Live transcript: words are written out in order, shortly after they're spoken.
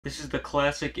This is the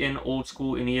Classiq-N old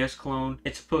school NES clone.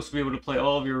 It's supposed to be able to play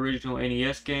all of your original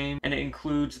NES games, and it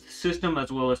includes the system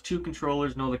as well as 2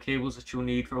 controllers and all the cables that you'll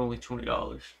need for only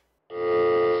 $20.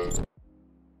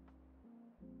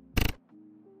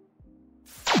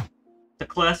 The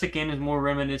Classiq-N is more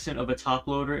reminiscent of a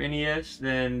top-loader NES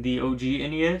than the OG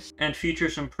NES, and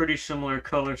features some pretty similar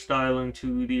color styling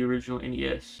to the original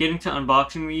NES. Getting to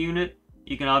unboxing the unit,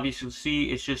 you can obviously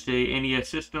see it's just a NES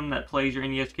system that plays your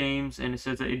NES games, and it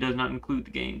says that it does not include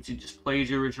the games. It just plays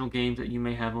your original games that you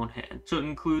may have on hand. So it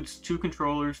includes 2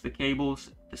 controllers, the cables,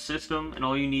 the system, and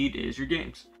all you need is your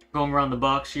games. Going around the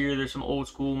box here, there's some old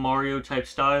school Mario type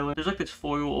styling. There's like this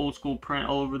foil old school print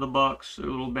all over the box, a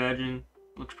little badging.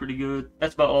 Looks pretty good.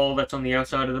 That's about all that's on the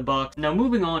outside of the box. Now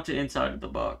moving on to inside of the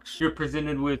box. You're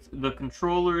presented with the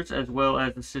controllers as well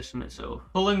as the system itself.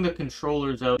 Pulling the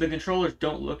controllers out, the controllers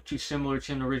don't look too similar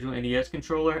to an original NES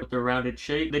controller with their rounded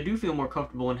shape. They do feel more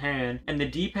comfortable in hand, and the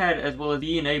D-pad as well as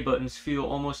the E and A buttons feel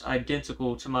almost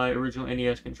identical to my original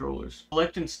NES controllers.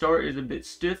 Select and start is a bit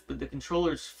stiff, but the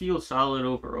controllers feel solid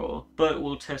overall. But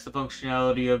we'll test the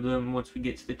functionality of them once we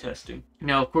get to the testing.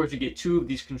 Now of course you get 2 of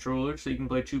these controllers so you can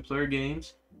play 2-player games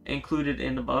included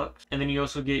in the box, and then you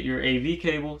also get your AV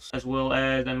cables as well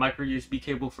as a micro USB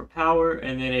cable for power,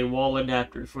 and then a wall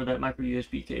adapter for that micro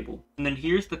USB cable. And then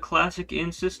here's the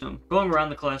Classiq-N system. Going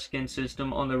around the Classiq-N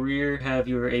system, on the rear have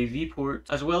your AV port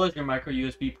as well as your micro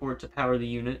USB port to power the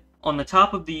unit. On the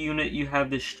top of the unit, you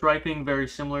have this striping very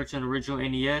similar to an original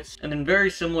NES, and then very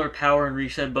similar power and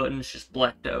reset buttons just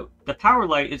blacked out. The power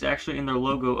light is actually in their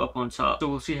logo up on top, so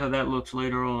we'll see how that looks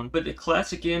later on. But the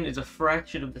Classiq-N is a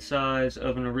fraction of the size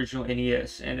of an original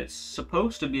NES, and it's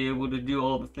supposed to be able to do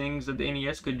all the things that the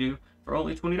NES could do for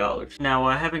only $20. Now,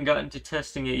 I haven't gotten to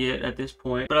testing it yet at this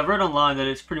point, but I've read online that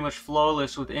it's pretty much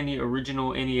flawless with any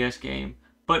original NES game.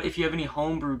 But if you have any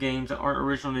homebrew games that aren't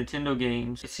original Nintendo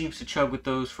games, it seems to chug with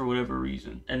those for whatever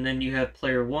reason. And then you have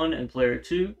player 1 and player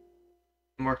 2,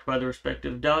 marked by the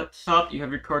respective dots. Top, you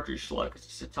have your cartridge slot because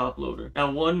it's a top loader.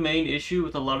 Now, one main issue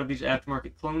with a lot of these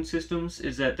aftermarket clone systems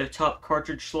is that the top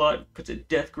cartridge slot puts a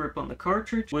death grip on the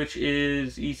cartridge, which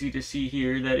is easy to see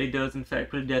here that it does in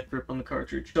fact put a death grip on the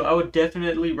cartridge. So I would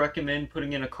definitely recommend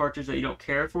putting in a cartridge that you don't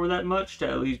care for that much to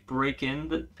at least break in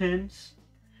the pins.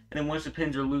 And then once the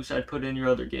pins are loose, I'd put in your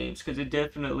other games, because it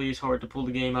definitely is hard to pull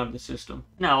the game out of the system.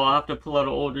 Now, I'll have to pull out an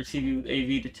older TV with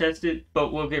AV to test it,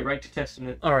 but we'll get right to testing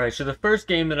it. Alright, so the first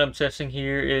game that I'm testing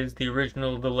here is the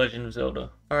original The Legend of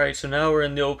Zelda. Alright, so now we're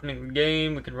in the opening of the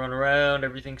game, we can run around,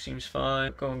 everything seems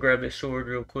fine. Go and grab this sword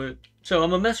real quick. So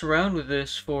I'm gonna mess around with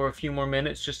this for a few more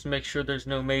minutes just to make sure there's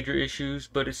no major issues,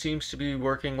 but it seems to be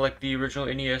working like the original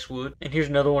NES would. And here's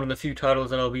another one of the few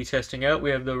titles that I'll be testing out. We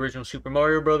have the original Super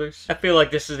Mario Brothers. I feel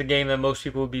like this is a game that most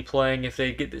people would be playing if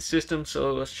they get this system,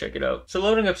 so let's check it out. So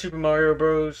loading up Super Mario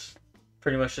Bros.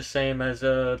 Pretty much the same as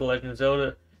The Legend of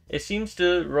Zelda. It seems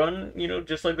to run, you know,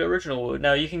 just like the original would.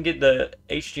 Now, you can get the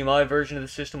HDMI version of the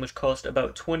system, which costs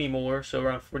about $20 more, so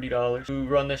around $40, to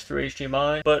run this through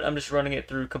HDMI, but I'm just running it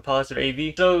through composite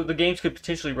AV, so the games could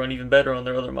potentially run even better on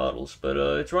their other models, but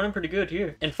it's running pretty good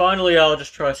here. And finally, I'll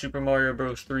just try Super Mario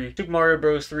Bros. 3. Super Mario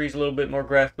Bros. 3 is a little bit more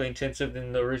graphically intensive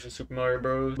than the original Super Mario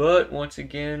Bros., but once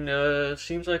again,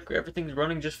 seems like everything's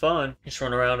running just fine. Just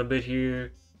run around a bit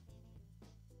here.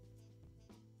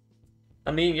 I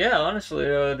mean, yeah, honestly,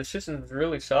 the system is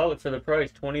really solid for the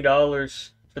price. $20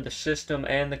 for the system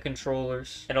and the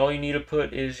controllers. And all you need to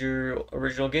put is your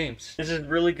original games. This is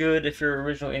really good if your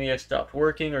original NES stopped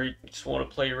working or you just want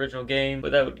to play your original game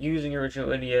without using your original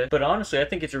NES. But honestly, I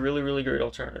think it's a really, really great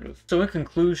alternative. So in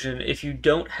conclusion, if you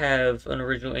don't have an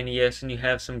original NES and you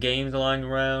have some games lying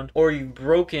around, or you've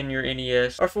broken your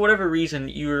NES, or for whatever reason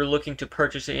you're looking to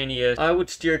purchase an NES, I would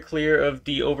steer clear of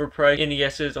the overpriced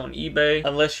NESs on eBay.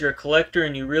 Unless you're a collector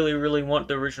and you really, really want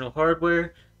the original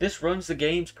hardware, this runs the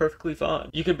games perfectly fine.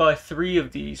 You could buy 3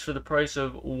 of these for the price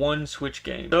of 1 Switch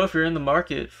game. So if you're in the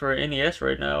market for an NES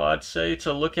right now, I'd say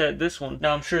to look at this one.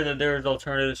 Now I'm sure that there's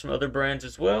alternatives from other brands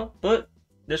as well, but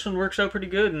this one works out pretty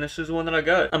good, and this is the one that I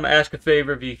got. I'm gonna ask a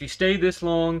favor of you. If you stayed this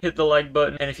long, hit the like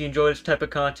button, and if you enjoy this type of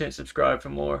content, subscribe for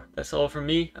more. That's all from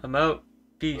me. I'm out.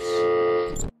 Peace.